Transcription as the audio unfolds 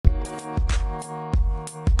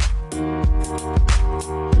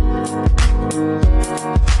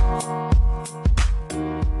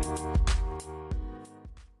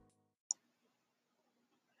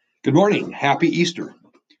Good morning. Happy Easter.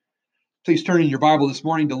 Please turn in your Bible this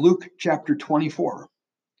morning to Luke chapter 24.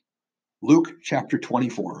 Luke chapter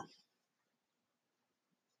 24.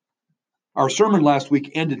 Our sermon last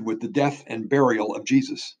week ended with the death and burial of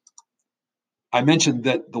Jesus. I mentioned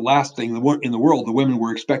that the last thing in the world the women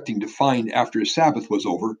were expecting to find after Sabbath was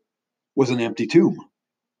over was an empty tomb.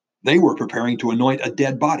 They were preparing to anoint a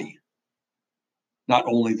dead body. Not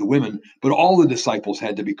only the women, but all the disciples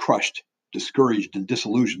had to be crushed, discouraged, and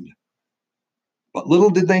disillusioned. But little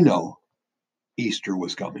did they know, Easter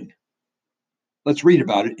was coming. Let's read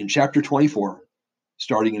about it in chapter 24,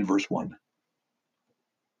 starting in verse 1.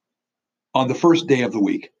 On the first day of the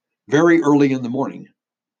week, very early in the morning,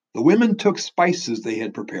 the women took spices they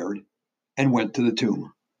had prepared and went to the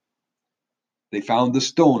tomb. They found the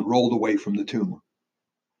stone rolled away from the tomb.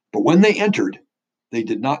 But when they entered, they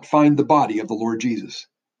did not find the body of the Lord Jesus.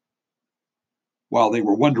 While they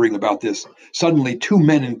were wondering about this, suddenly two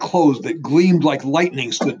men in clothes that gleamed like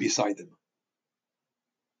lightning stood beside them.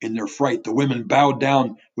 In their fright, the women bowed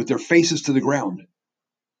down with their faces to the ground.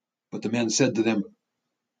 But the men said to them,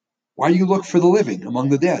 "Why do you look for the living among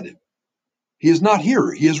the dead? He is not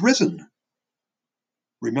here, he is risen.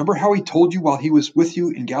 Remember how he told you while he was with you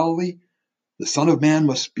in Galilee? The Son of Man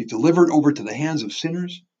must be delivered over to the hands of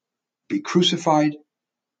sinners, be crucified,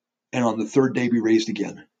 and on the third day be raised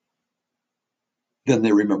again." Then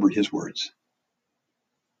they remembered his words.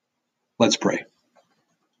 Let's pray.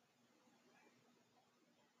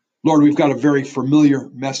 Lord, we've got a very familiar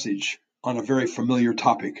message on a very familiar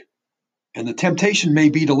topic, and the temptation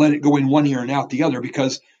may be to let it go in one ear and out the other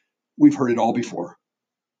because we've heard it all before.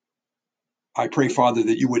 I pray, Father,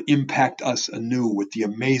 that you would impact us anew with the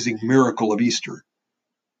amazing miracle of Easter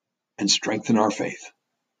and strengthen our faith.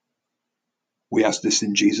 We ask this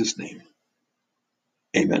in Jesus' name.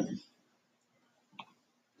 Amen.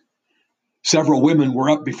 Several women were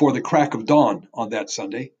up before the crack of dawn on that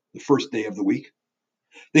Sunday, the first day of the week.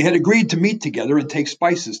 They had agreed to meet together and take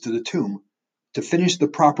spices to the tomb to finish the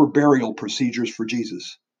proper burial procedures for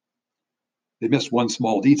Jesus. They missed one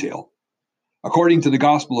small detail. According to the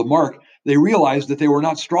Gospel of Mark, they realized that they were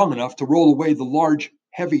not strong enough to roll away the large,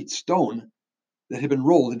 heavy stone that had been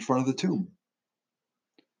rolled in front of the tomb.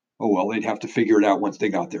 Oh well, they'd have to figure it out once they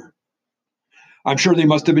got there. I'm sure they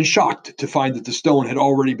must have been shocked to find that the stone had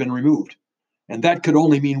already been removed. And that could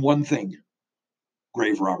only mean one thing: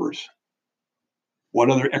 grave robbers. What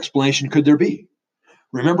other explanation could there be?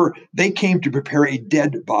 Remember, they came to prepare a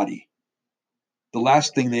dead body. The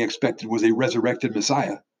last thing they expected was a resurrected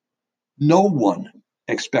Messiah. No one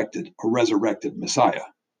expected a resurrected Messiah.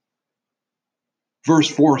 Verse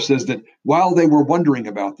 4 says that while they were wondering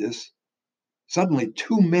about this, suddenly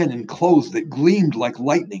two men in clothes that gleamed like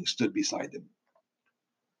lightning stood beside them.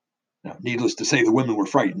 Now, needless to say, the women were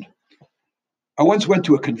frightened. I once went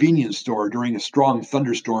to a convenience store during a strong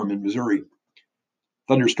thunderstorm in Missouri.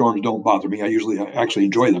 Thunderstorms don't bother me. I actually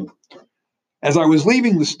enjoy them. As I was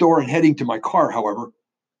leaving the store and heading to my car, however,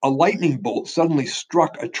 a lightning bolt suddenly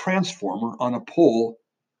struck a transformer on a pole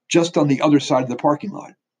just on the other side of the parking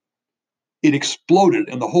lot. It exploded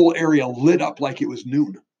and the whole area lit up like it was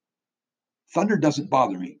noon. Thunder doesn't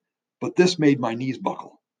bother me, but this made my knees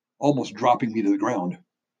buckle, almost dropping me to the ground.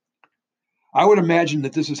 I would imagine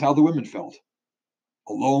that this is how the women felt.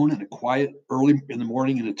 Alone and quiet early in the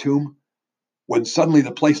morning in a tomb, when suddenly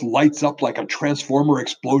the place lights up like a transformer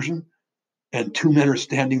explosion and two men are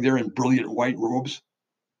standing there in brilliant white robes.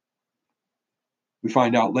 We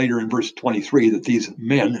find out later in verse 23 that these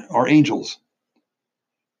men are angels.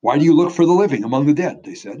 "Why do you look for the living among the dead?"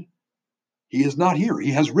 they said. "He is not here,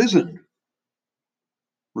 he has risen."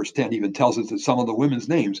 Verse 10 even tells us that some of the women's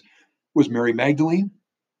names was Mary Magdalene,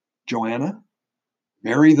 Joanna,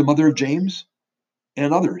 Mary the mother of James,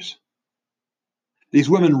 and others. These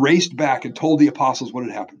women raced back and told the apostles what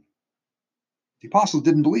had happened. The apostles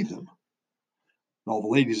didn't believe them. All the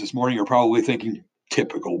ladies this morning are probably thinking,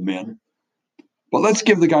 typical men. But let's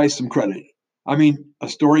give the guys some credit. I mean, a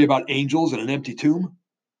story about angels and an empty tomb?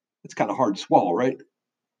 It's kind of hard to swallow, right?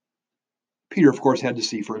 Peter, of course, had to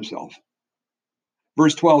see for himself.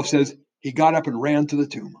 Verse 12 says, he got up and ran to the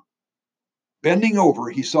tomb. Bending over,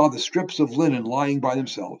 he saw the strips of linen lying by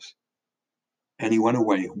themselves. And he went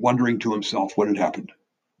away, wondering to himself what had happened.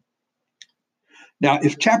 Now,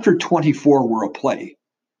 if chapter 24 were a play,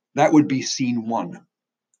 that would be scene 1.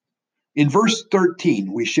 In verse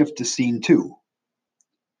 13, we shift to scene 2.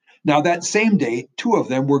 Now, that same day, two of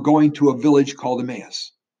them were going to a village called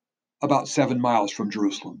Emmaus, about 7 miles from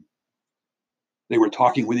Jerusalem. They were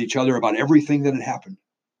talking with each other about everything that had happened.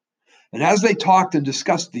 And as they talked and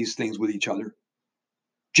discussed these things with each other,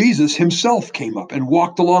 Jesus himself came up and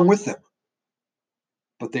walked along with them.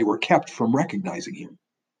 but they were kept from recognizing him.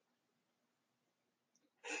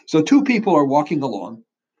 So two people are walking along,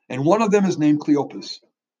 and one of them is named Cleopas.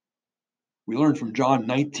 We learn from John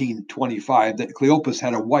 19:25 that Cleopas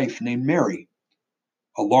had a wife named Mary.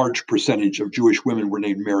 A large percentage of Jewish women were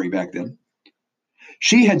named Mary back then.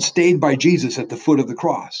 She had stayed by Jesus at the foot of the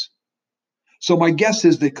cross. So my guess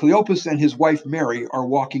is that Cleopas and his wife Mary are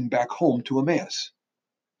walking back home to Emmaus.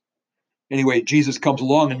 Anyway, Jesus comes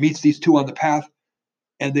along and meets these two on the path,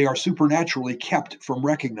 and they are supernaturally kept from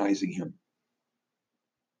recognizing him.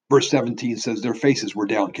 Verse 17 says their faces were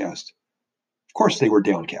downcast. Of course they were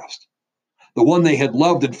downcast. The one they had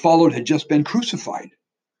loved and followed had just been crucified.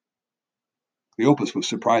 Cleopas was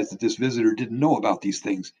surprised that this visitor didn't know about these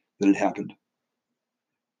things that had happened.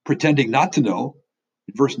 Pretending not to know,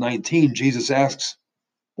 in verse 19, Jesus asks,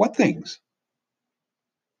 "What things?"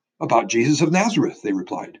 "About Jesus of Nazareth," they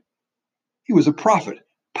replied. "He was a prophet,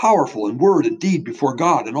 powerful in word and deed before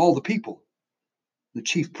God and all the people. The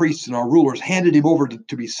chief priests and our rulers handed him over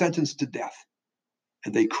to be sentenced to death,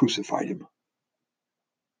 and they crucified him."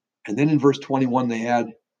 And then in verse 21, they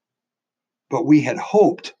add, "But we had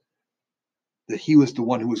hoped that he was the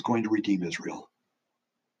one who was going to redeem Israel."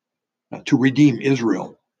 Now, to redeem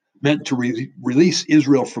Israel meant to release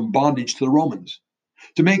Israel from bondage to the Romans,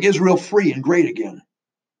 to make Israel free and great again.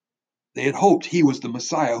 They had hoped he was the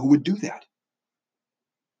Messiah who would do that.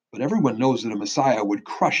 But everyone knows that a Messiah would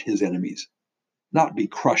crush his enemies, not be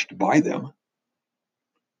crushed by them.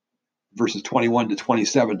 Verses 21 to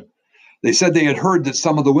 27, they said they had heard that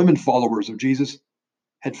some of the women followers of Jesus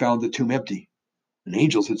had found the tomb empty, and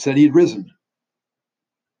angels had said he had risen.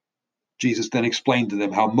 Jesus then explained to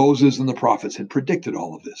them how Moses and the prophets had predicted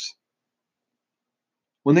all of this.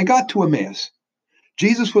 When they got to Emmaus,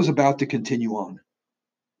 Jesus was about to continue on,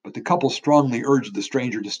 but the couple strongly urged the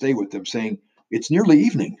stranger to stay with them, saying, "It's nearly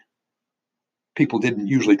evening." People didn't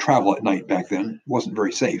usually travel at night back then. It wasn't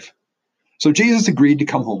very safe. So Jesus agreed to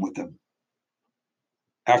come home with them.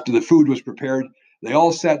 After the food was prepared, they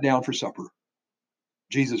all sat down for supper.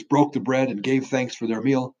 Jesus broke the bread and gave thanks for their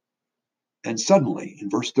meal. And suddenly, in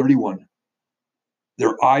verse 31,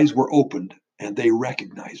 their eyes were opened and they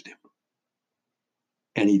recognized him.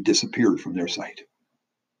 And he disappeared from their sight.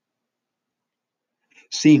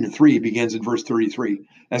 Scene 3 begins in verse 33,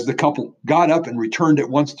 as the couple got up and returned at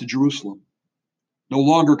once to Jerusalem. No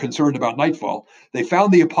longer concerned about nightfall, they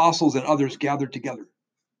found the apostles and others gathered together.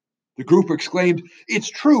 The group exclaimed, "It's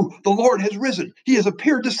true, the Lord has risen. He has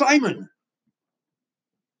appeared to Simon."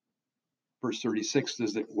 Verse 36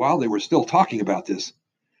 says that while they were still talking about this,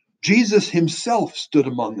 Jesus himself stood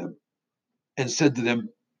among them and said to them,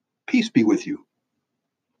 "Peace be with you."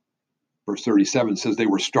 Verse 37 says they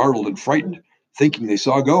were startled and frightened, thinking they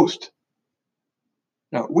saw a ghost.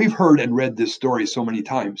 Now, we've heard and read this story so many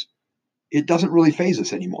times, it doesn't really faze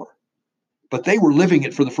us anymore. But they were living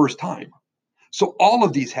it for the first time. So all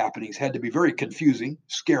of these happenings had to be very confusing,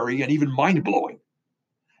 scary, and even mind-blowing.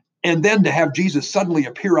 And then to have Jesus suddenly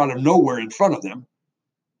appear out of nowhere in front of them,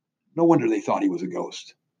 no wonder they thought he was a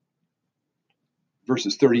ghost.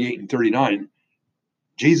 Verses 38 and 39,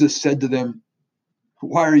 Jesus said to them,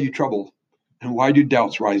 "Why are you troubled? And why do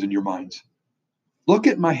doubts rise in your minds? Look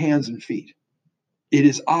at my hands and feet. It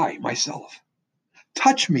is I, myself.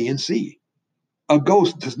 Touch me and see. A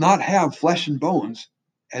ghost does not have flesh and bones,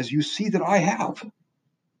 as you see that I have."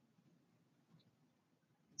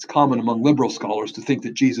 It's common among liberal scholars to think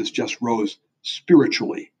that Jesus just rose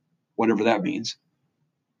spiritually, whatever that means,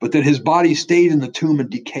 but that his body stayed in the tomb and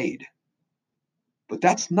decayed. But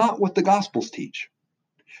that's not what the Gospels teach.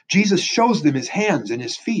 Jesus shows them his hands and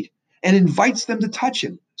his feet and invites them to touch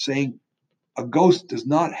him, saying, "A ghost does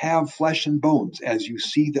not have flesh and bones, as you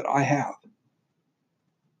see that I have."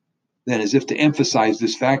 Then, as if to emphasize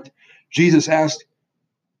this fact, Jesus asked,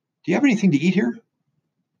 "Do you have anything to eat here?"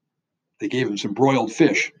 They gave him some broiled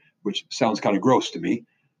fish, which sounds kind of gross to me,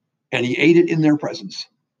 and he ate it in their presence.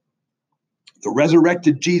 The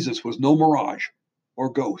resurrected Jesus was no mirage or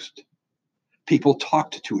ghost. People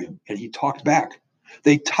talked to him, and he talked back.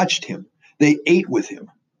 They touched him. They ate with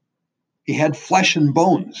him. He had flesh and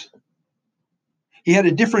bones. He had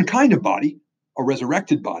a different kind of body, a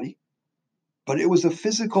resurrected body, but it was a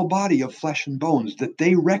physical body of flesh and bones that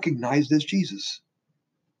they recognized as Jesus.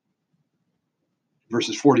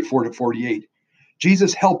 Verses 44 to 48,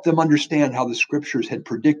 Jesus helped them understand how the scriptures had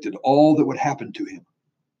predicted all that would happen to him.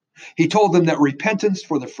 He told them that repentance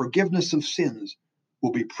for the forgiveness of sins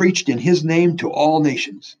will be preached in his name to all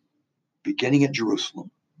nations, beginning at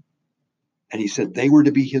Jerusalem. And he said they were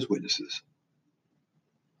to be his witnesses.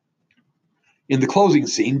 In the closing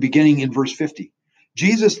scene, beginning in verse 50,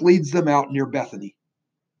 Jesus leads them out near Bethany.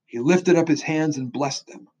 He lifted up his hands and blessed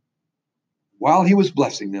them. While he was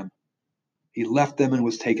blessing them, he left them and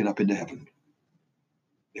was taken up into heaven.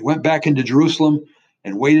 They went back into Jerusalem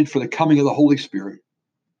and waited for the coming of the Holy Spirit,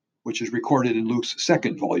 which is recorded in Luke's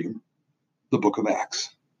second volume, the book of Acts.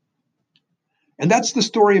 And that's the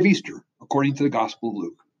story of Easter, according to the Gospel of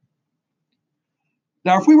Luke.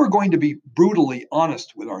 Now, if we were going to be brutally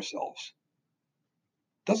honest with ourselves,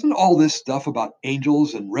 doesn't all this stuff about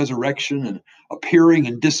angels and resurrection and appearing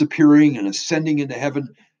and disappearing and ascending into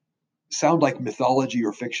heaven sound like mythology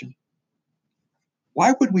or fiction?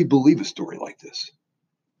 Why would we believe a story like this?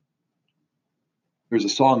 There's a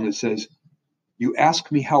song that says, "You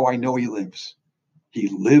ask me how I know he lives. He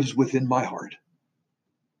lives within my heart."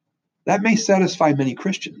 That may satisfy many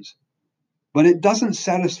Christians, but it doesn't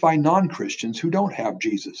satisfy non-Christians who don't have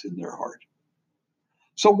Jesus in their heart.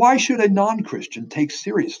 So why should a non-Christian take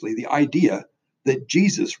seriously the idea that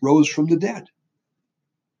Jesus rose from the dead?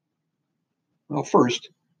 Well, first,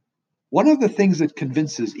 one of the things that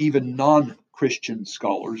convinces even non-Christian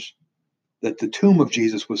scholars that the tomb of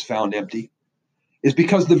Jesus was found empty is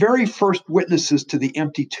because the very first witnesses to the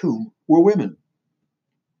empty tomb were women.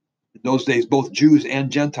 In those days, both Jews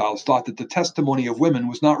and Gentiles thought that the testimony of women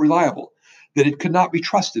was not reliable, that it could not be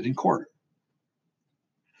trusted in court.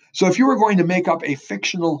 So if you were going to make up a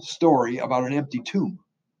fictional story about an empty tomb,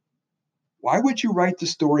 why would you write the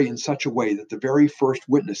story in such a way that the very first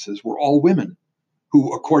witnesses were all women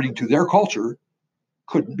who, according to their culture,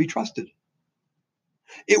 couldn't be trusted?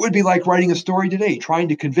 It would be like writing a story today, trying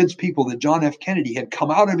to convince people that John F. Kennedy had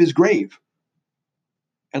come out of his grave,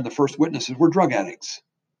 and the first witnesses were drug addicts.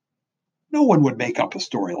 No one would make up a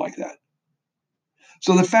story like that.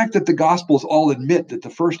 So the fact that the Gospels all admit that the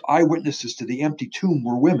first eyewitnesses to the empty tomb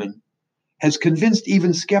were women has convinced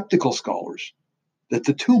even skeptical scholars that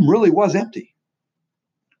the tomb really was empty.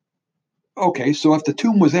 Okay, so if the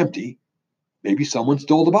tomb was empty, maybe someone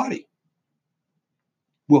stole the body.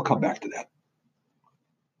 We'll come back to that.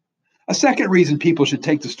 A second reason people should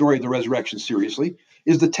take the story of the resurrection seriously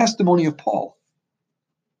is the testimony of Paul.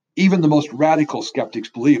 Even the most radical skeptics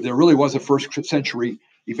believe there really was a first century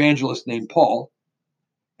evangelist named Paul.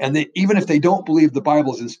 And even if they don't believe the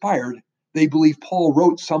Bible is inspired, they believe Paul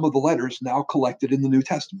wrote some of the letters now collected in the New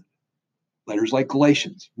Testament. Letters like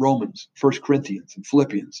Galatians, Romans, 1 Corinthians, and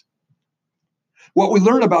Philippians. What we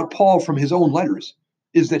learn about Paul from his own letters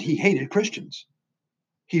is that he hated Christians.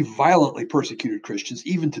 He violently persecuted Christians,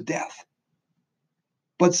 even to death.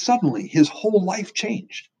 But suddenly, his whole life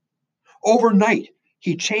changed. Overnight,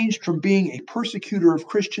 he changed from being a persecutor of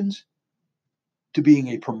Christians to being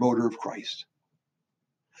a promoter of Christ.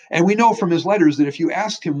 And we know from his letters that if you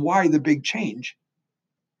asked him why the big change,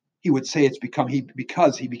 he would say it's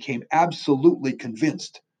because he became absolutely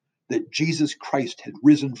convinced that Jesus Christ had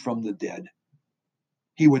risen from the dead.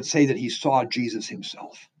 He would say that he saw Jesus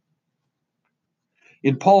himself.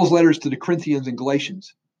 In Paul's letters to the Corinthians and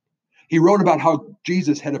Galatians, he wrote about how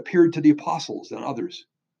Jesus had appeared to the apostles and others,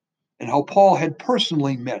 and how Paul had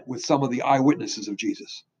personally met with some of the eyewitnesses of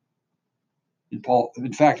Jesus.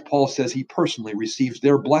 In fact, Paul says he personally receives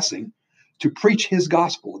their blessing to preach his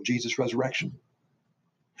gospel of Jesus' resurrection.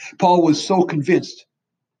 Paul was so convinced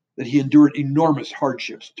that he endured enormous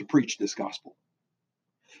hardships to preach this gospel.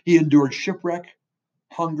 He endured shipwreck,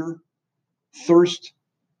 hunger, thirst,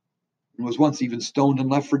 and was once even stoned and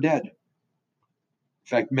left for dead. In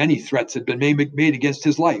fact, many threats had been made against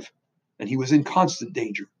his life, and he was in constant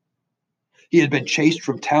danger. He had been chased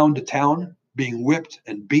from town to town, being whipped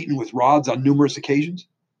and beaten with rods on numerous occasions.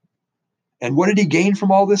 And what did he gain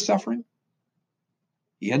from all this suffering?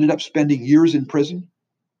 He ended up spending years in prison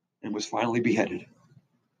and was finally beheaded.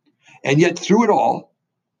 And yet through it all,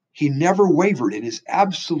 he never wavered in his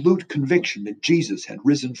absolute conviction that Jesus had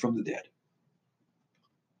risen from the dead.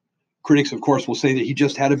 Critics, of course, will say that he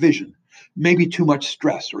just had a vision, maybe too much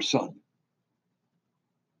stress or sun.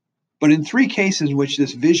 But in 3 cases in which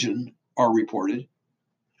this vision are reported,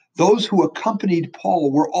 those who accompanied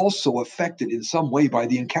Paul were also affected in some way by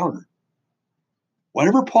the encounter.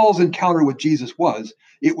 Whatever Paul's encounter with Jesus was,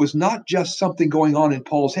 it was not just something going on in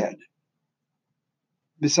Paul's head.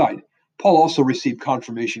 Besides, Paul also received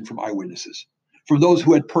confirmation from eyewitnesses, from those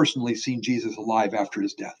who had personally seen Jesus alive after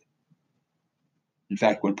his death. In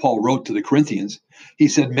fact, when Paul wrote to the Corinthians, he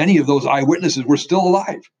said many of those eyewitnesses were still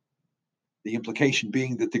alive. The implication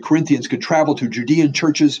being that the Corinthians could travel to Judean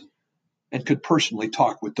churches and could personally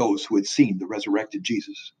talk with those who had seen the resurrected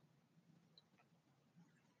Jesus.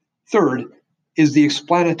 Third is the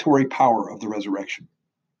explanatory power of the resurrection.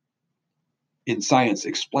 In science,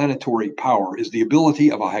 explanatory power is the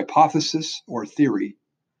ability of a hypothesis or theory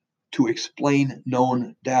to explain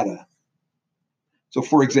known data. So,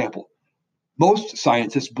 for example, most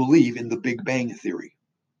scientists believe in the Big Bang theory.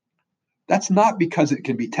 That's not because it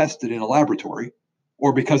can be tested in a laboratory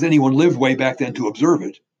or because anyone lived way back then to observe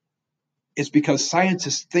it. It's because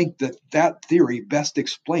scientists think that that theory best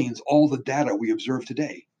explains all the data we observe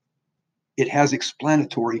today. It has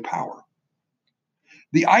explanatory power.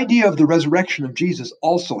 The idea of the resurrection of Jesus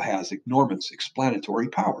also has enormous explanatory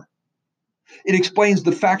power. It explains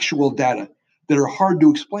the factual data that are hard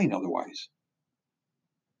to explain otherwise.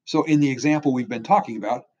 So, in the example we've been talking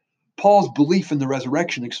about, Paul's belief in the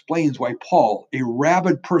resurrection explains why Paul, a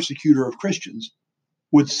rabid persecutor of Christians,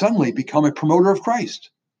 would suddenly become a promoter of Christ.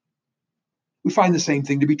 We find the same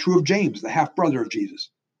thing to be true of James, the half-brother of Jesus.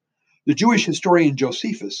 The Jewish historian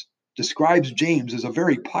Josephus describes James as a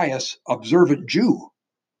very pious, observant Jew.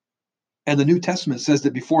 And the New Testament says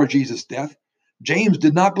that before Jesus' death, James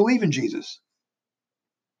did not believe in Jesus.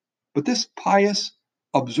 But this pious,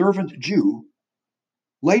 observant Jew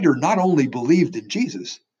later not only believed in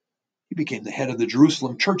Jesus, he became the head of the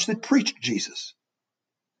Jerusalem church that preached Jesus.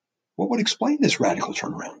 What would explain this radical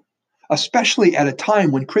turnaround? Especially at a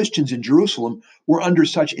time when Christians in Jerusalem were under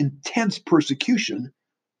such intense persecution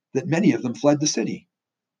that many of them fled the city.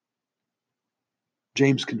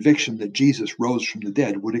 James' conviction that Jesus rose from the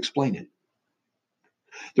dead would explain it.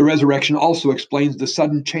 The resurrection also explains the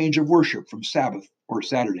sudden change of worship from Sabbath or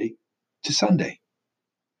Saturday to Sunday.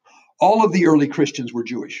 All of the early Christians were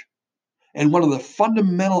Jewish, and one of the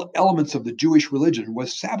fundamental elements of the Jewish religion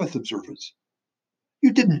was Sabbath observance.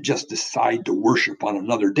 You didn't just decide to worship on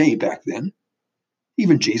another day back then.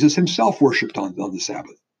 Even Jesus himself worshiped on the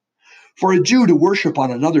Sabbath. For a Jew to worship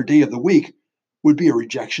on another day of the week would be a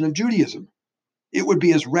rejection of Judaism. It would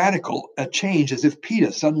be as radical a change as if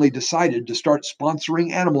PETA suddenly decided to start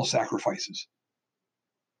sponsoring animal sacrifices.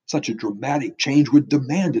 Such a dramatic change would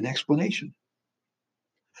demand an explanation.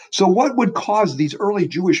 So, what would cause these early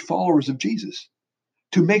Jewish followers of Jesus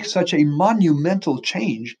to make such a monumental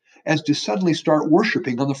change as to suddenly start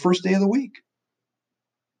worshiping on the first day of the week?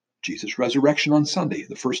 Jesus' resurrection on Sunday,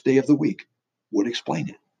 the first day of the week, would explain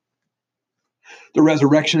it. The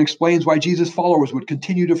resurrection explains why Jesus' followers would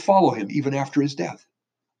continue to follow him even after his death.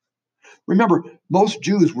 Remember, most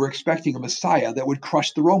Jews were expecting a Messiah that would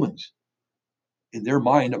crush the Romans. In their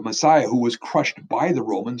mind, a Messiah who was crushed by the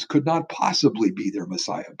Romans could not possibly be their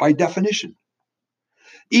Messiah, by definition.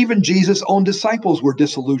 Even Jesus' own disciples were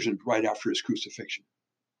disillusioned right after his crucifixion.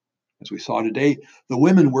 As we saw today, the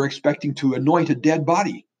women were expecting to anoint a dead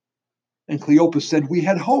body. And Cleopas said, "We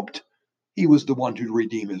had hoped he was the one to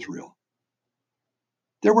redeem Israel."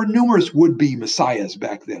 There were numerous would-be messiahs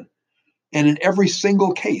back then, and in every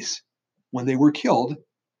single case, when they were killed,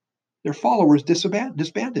 their followers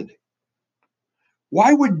disbanded.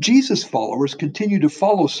 Why would Jesus' followers continue to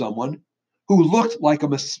follow someone who looked like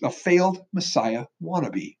a failed Messiah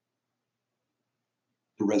wannabe?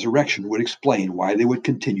 The resurrection would explain why they would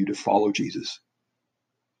continue to follow Jesus.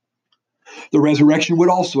 The resurrection would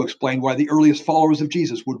also explain why the earliest followers of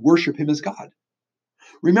Jesus would worship him as God.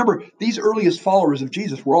 Remember, these earliest followers of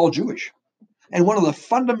Jesus were all Jewish. And one of the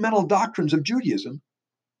fundamental doctrines of Judaism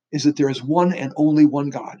is that there is one and only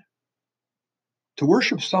one God. To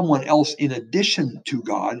worship someone else in addition to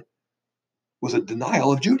God was a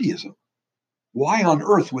denial of Judaism. Why on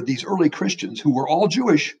earth would these early Christians, who were all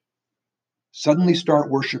Jewish, suddenly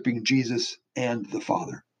start worshiping Jesus and the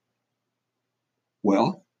Father?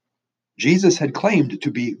 Well, Jesus had claimed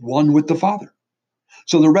to be one with the Father.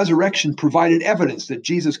 So the resurrection provided evidence that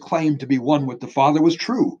Jesus' claim to be one with the Father was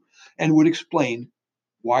true and would explain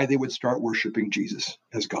why they would start worshiping Jesus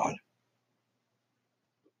as God.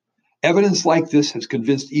 Evidence like this has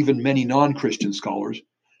convinced even many non-Christian scholars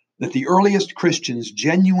that the earliest Christians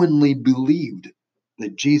genuinely believed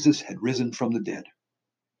that Jesus had risen from the dead.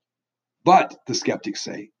 But, the skeptics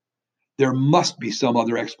say, there must be some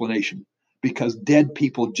other explanation because dead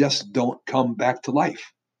people just don't come back to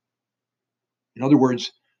life. In other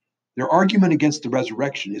words, their argument against the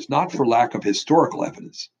resurrection is not for lack of historical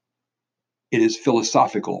evidence. It is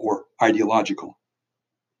philosophical or ideological.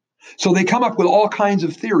 So they come up with all kinds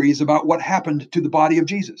of theories about what happened to the body of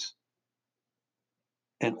Jesus.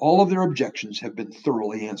 And all of their objections have been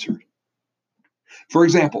thoroughly answered. For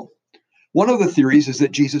example, one of the theories is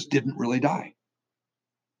that Jesus didn't really die.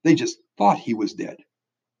 They just thought he was dead,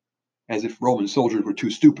 as if Roman soldiers were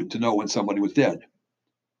too stupid to know when somebody was dead.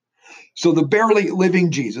 So the barely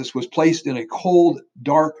living Jesus was placed in a cold,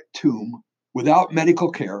 dark tomb without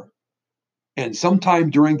medical care, and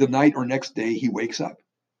sometime during the night or next day, he wakes up.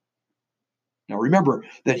 Now remember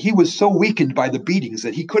that he was so weakened by the beatings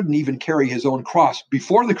that he couldn't even carry his own cross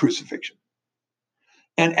before the crucifixion.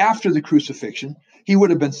 And after the crucifixion, he would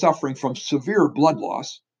have been suffering from severe blood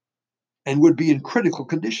loss and would be in critical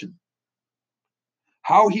condition.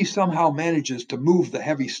 How he somehow manages to move the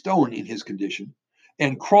heavy stone in his condition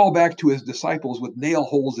and crawl back to his disciples with nail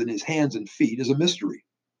holes in his hands and feet is a mystery.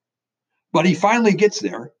 But he finally gets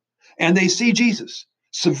there, and they see Jesus,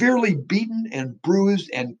 severely beaten and bruised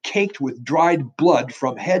and caked with dried blood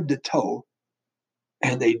from head to toe,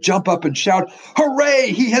 and they jump up and shout,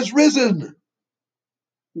 "Hooray, he has risen!"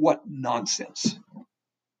 What nonsense.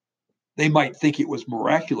 They might think it was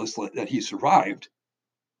miraculous that he survived,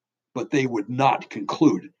 but they would not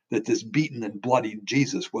conclude that this beaten and bloodied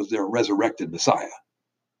Jesus was their resurrected Messiah.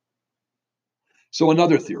 So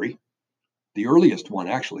another theory, the earliest one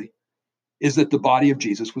actually, is that the body of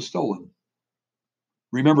Jesus was stolen.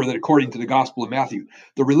 Remember that according to the Gospel of Matthew,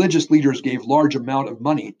 the religious leaders gave large amount of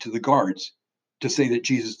money to the guards to say that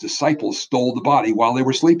Jesus' disciples stole the body while they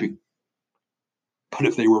were sleeping. But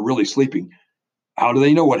if they were really sleeping, how do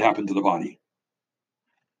they know what happened to the body?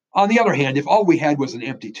 On the other hand, if all we had was an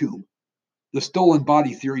empty tomb, the stolen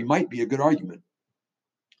body theory might be a good argument.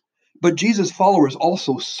 But Jesus' followers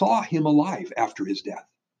also saw him alive after his death.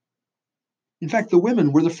 In fact, the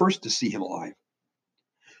women were the first to see him alive.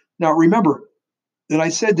 Now, remember that I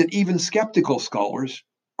said that even skeptical scholars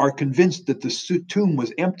are convinced that the tomb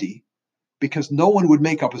was empty because no one would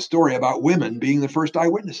make up a story about women being the first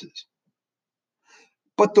eyewitnesses.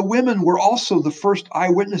 But the women were also the first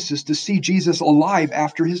eyewitnesses to see Jesus alive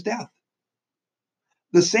after his death.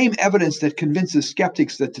 The same evidence that convinces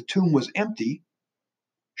skeptics that the tomb was empty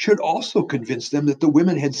should also convince them that the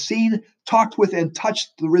women had seen, talked with, and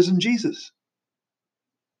touched the risen Jesus.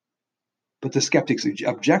 But the skeptics'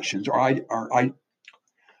 objections are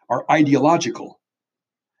ideological,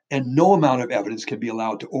 and no amount of evidence can be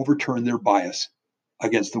allowed to overturn their bias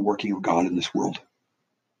against the working of God in this world.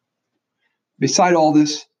 Beside all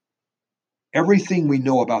this, everything we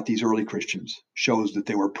know about these early Christians shows that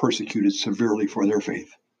they were persecuted severely for their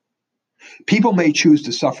faith. People may choose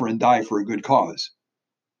to suffer and die for a good cause,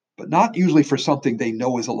 but not usually for something they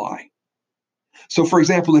know is a lie. So, for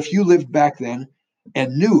example, if you lived back then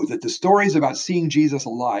and knew that the stories about seeing Jesus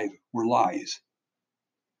alive were lies,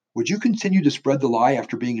 would you continue to spread the lie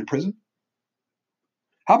after being in prison?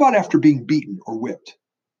 How about after being beaten or whipped?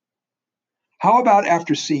 How about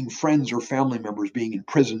after seeing friends or family members being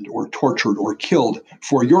imprisoned or tortured or killed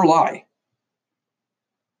for your lie?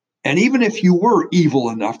 And even if you were evil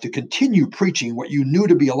enough to continue preaching what you knew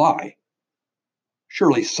to be a lie,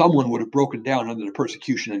 surely someone would have broken down under the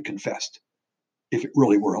persecution and confessed, if it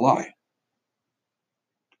really were a lie.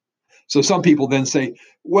 So some people then say,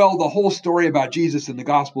 well, the whole story about Jesus in the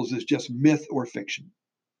Gospels is just myth or fiction.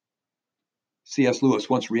 C.S. Lewis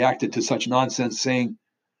once reacted to such nonsense saying,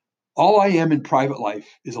 "All I am in private life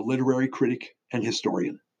is a literary critic and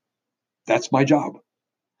historian. That's my job.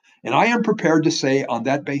 And I am prepared to say on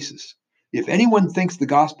that basis, if anyone thinks the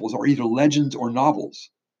Gospels are either legends or novels,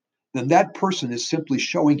 then that person is simply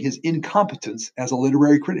showing his incompetence as a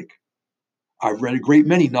literary critic. I've read a great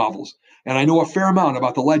many novels, and I know a fair amount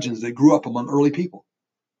about the legends that grew up among early people.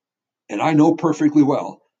 And I know perfectly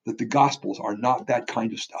well that the Gospels are not that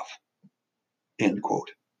kind of stuff." End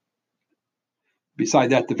quote.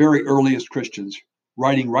 Beside that, the very earliest Christians,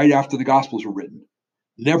 writing right after the Gospels were written,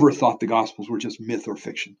 never thought the Gospels were just myth or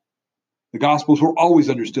fiction. The Gospels were always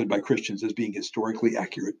understood by Christians as being historically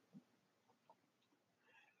accurate.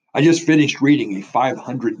 I just finished reading a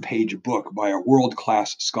 500-page book by a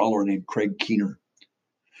world-class scholar named Craig Keener.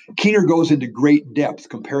 Keener goes into great depth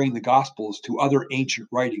comparing the Gospels to other ancient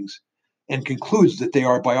writings and concludes that they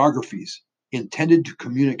are biographies intended to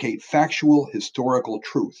communicate factual historical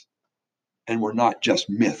truth and were not just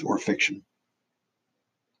myth or fiction.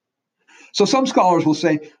 So some scholars will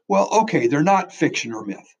say, well, okay, they're not fiction or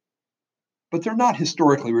myth, but they're not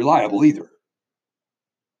historically reliable either.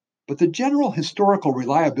 But the general historical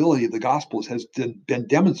reliability of the Gospels has been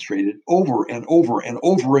demonstrated over and over and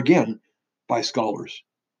over again by scholars.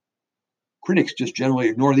 Critics just generally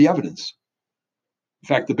ignore the evidence. In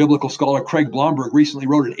fact, the biblical scholar Craig Blomberg recently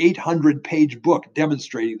wrote an 800-page book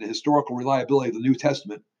demonstrating the historical reliability of the New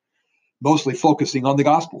Testament, mostly focusing on the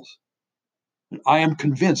Gospels. And I am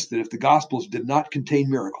convinced that if the Gospels did not contain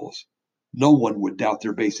miracles, no one would doubt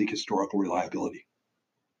their basic historical reliability.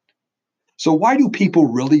 So why do people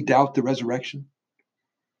really doubt the resurrection?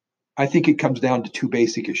 I think it comes down to two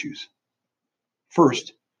basic issues.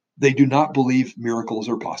 First, they do not believe miracles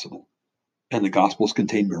are possible, and the Gospels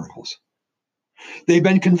contain miracles. They've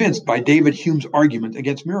been convinced by David Hume's argument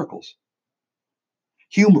against miracles.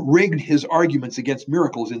 Hume rigged his arguments against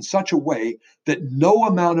miracles in such a way that no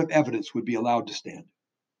amount of evidence would be allowed to stand.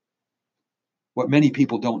 What many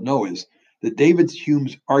people don't know is that David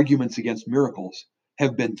Hume's arguments against miracles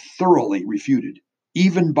have been thoroughly refuted,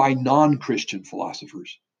 even by non-Christian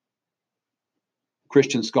philosophers.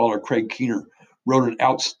 Christian scholar Craig Keener wrote an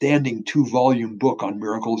outstanding 2-volume book on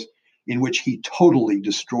miracles in which he totally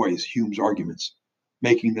destroys Hume's arguments,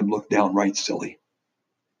 making them look downright silly.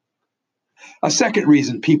 A second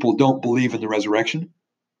reason people don't believe in the resurrection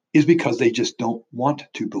is because they just don't want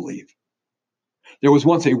to believe. There was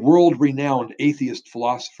once a world-renowned atheist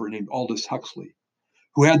philosopher named Aldous Huxley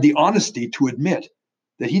who had the honesty to admit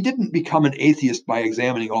that he didn't become an atheist by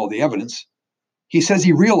examining all the evidence. He says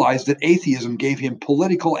he realized that atheism gave him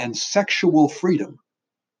political and sexual freedom.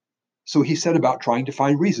 So he set about trying to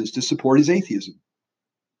find reasons to support his atheism.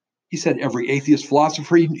 He said every atheist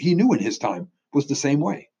philosopher he knew in his time was the same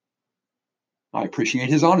way. I appreciate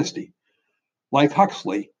his honesty. Like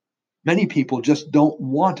Huxley, many people just don't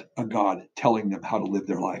want a God telling them how to live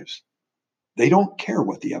their lives. They don't care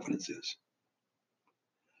what the evidence is.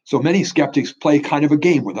 So many skeptics play kind of a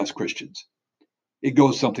game with us Christians. It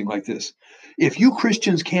goes something like this. If you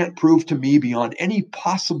Christians can't prove to me beyond any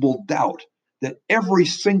possible doubt that every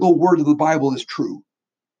single word of the Bible is true,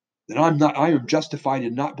 then I am justified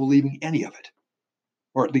in not believing any of it,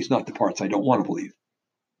 or at least not the parts I don't want to believe.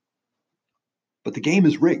 But the game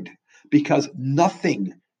is rigged because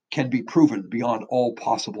nothing can be proven beyond all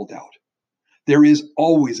possible doubt. There is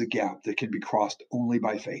always a gap that can be crossed only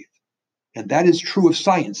by faith. And that is true of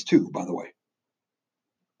science too, by the way.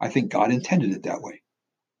 I think God intended it that way.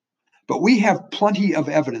 But we have plenty of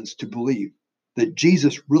evidence to believe that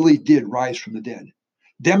Jesus really did rise from the dead,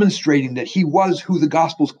 demonstrating that he was who the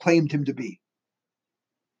Gospels claimed him to be.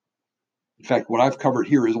 In fact, what I've covered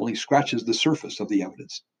here is only scratches the surface of the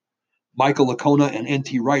evidence. Michael Licona and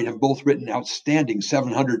N.T. Wright have both written outstanding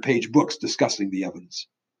 700-page books discussing the evidence.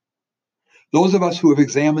 Those of us who have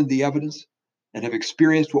examined the evidence and have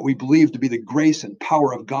experienced what we believe to be the grace and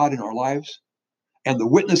power of God in our lives and the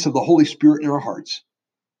witness of the Holy Spirit in our hearts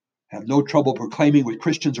have no trouble proclaiming with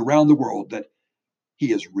Christians around the world that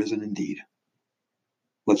he is risen indeed.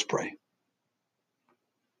 Let's pray.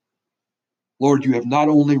 Lord, you have not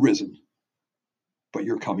only risen, but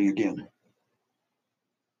you're coming again.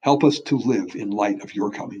 Help us to live in light of your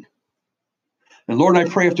coming. And Lord, I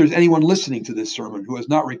pray if there's anyone listening to this sermon who has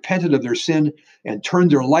not repented of their sin and turned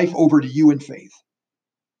their life over to you in faith,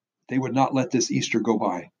 they would not let this Easter go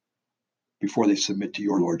by before they submit to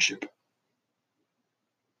your lordship.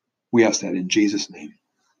 We ask that in Jesus' name.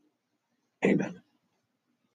 Amen.